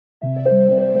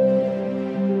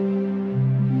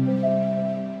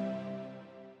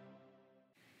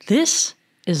This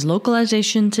is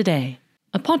Localization Today,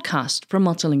 a podcast from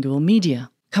Multilingual Media,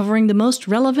 covering the most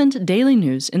relevant daily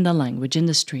news in the language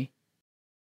industry.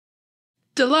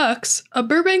 Deluxe, a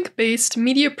Burbank-based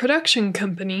media production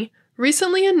company,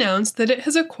 recently announced that it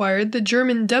has acquired the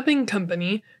German dubbing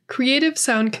company Creative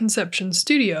Sound Conception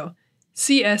Studio,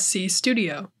 CSC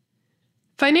Studio.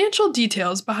 Financial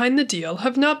details behind the deal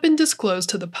have not been disclosed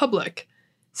to the public.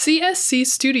 CSC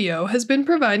Studio has been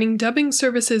providing dubbing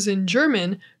services in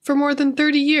German for more than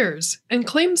 30 years and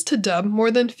claims to dub more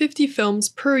than 50 films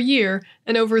per year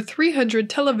and over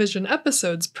 300 television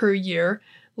episodes per year,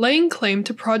 laying claim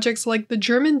to projects like the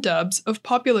German dubs of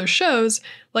popular shows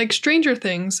like Stranger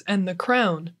Things and The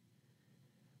Crown.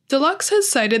 Deluxe has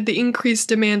cited the increased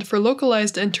demand for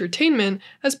localized entertainment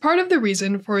as part of the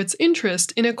reason for its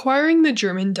interest in acquiring the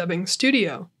German dubbing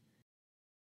studio.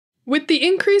 With the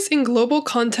increase in global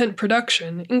content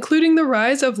production, including the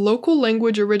rise of local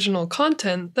language original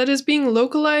content that is being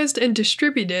localized and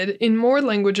distributed in more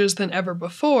languages than ever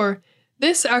before,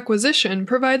 this acquisition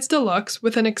provides Deluxe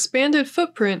with an expanded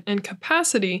footprint and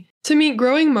capacity to meet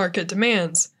growing market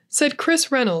demands, said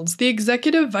Chris Reynolds, the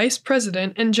Executive Vice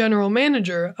President and General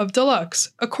Manager of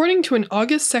Deluxe, according to an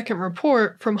August 2nd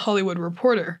report from Hollywood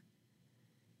Reporter.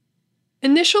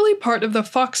 Initially part of the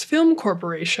Fox Film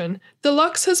Corporation,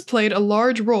 Deluxe has played a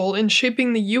large role in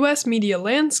shaping the U.S. media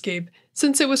landscape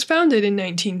since it was founded in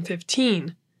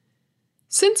 1915.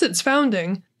 Since its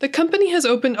founding, the company has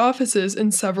opened offices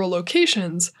in several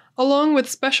locations, along with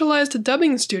specialized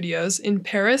dubbing studios in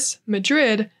Paris,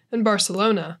 Madrid, and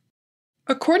Barcelona.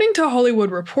 According to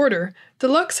Hollywood Reporter,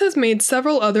 Deluxe has made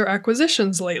several other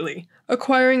acquisitions lately,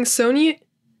 acquiring Sony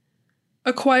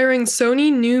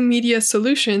New Media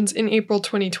Solutions in April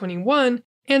 2021,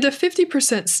 and a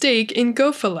 50% stake in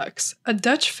Gofalex, a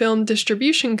Dutch film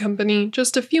distribution company,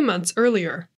 just a few months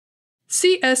earlier.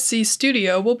 CSC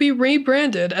Studio will be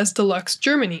rebranded as Deluxe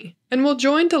Germany, and will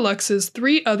join Deluxe's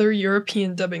 3 other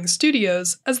European dubbing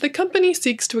studios as the company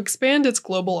seeks to expand its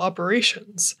global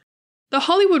operations. The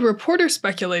Hollywood Reporter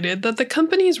speculated that the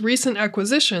company's recent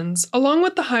acquisitions, along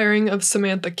with the hiring of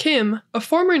Samantha Kim, a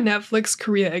former Netflix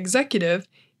Korea executive,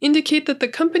 indicate that the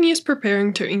company is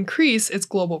preparing to increase its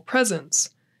global presence.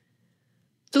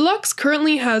 Deluxe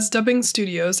currently has dubbing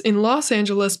studios in Los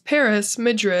Angeles, Paris,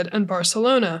 Madrid, and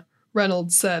Barcelona,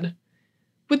 Reynolds said.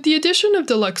 With the addition of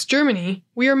Deluxe Germany,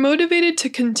 we are motivated to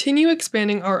continue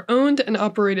expanding our owned and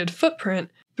operated footprint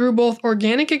through both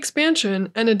organic expansion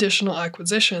and additional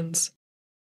acquisitions.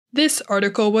 This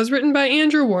article was written by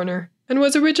Andrew Warner and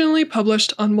was originally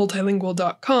published on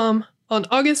multilingual.com on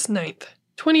August 9th,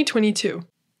 2022.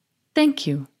 Thank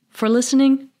you for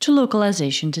listening to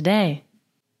Localization Today.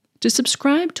 To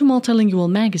subscribe to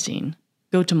Multilingual magazine,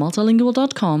 go to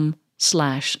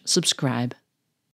multilingual.com/subscribe.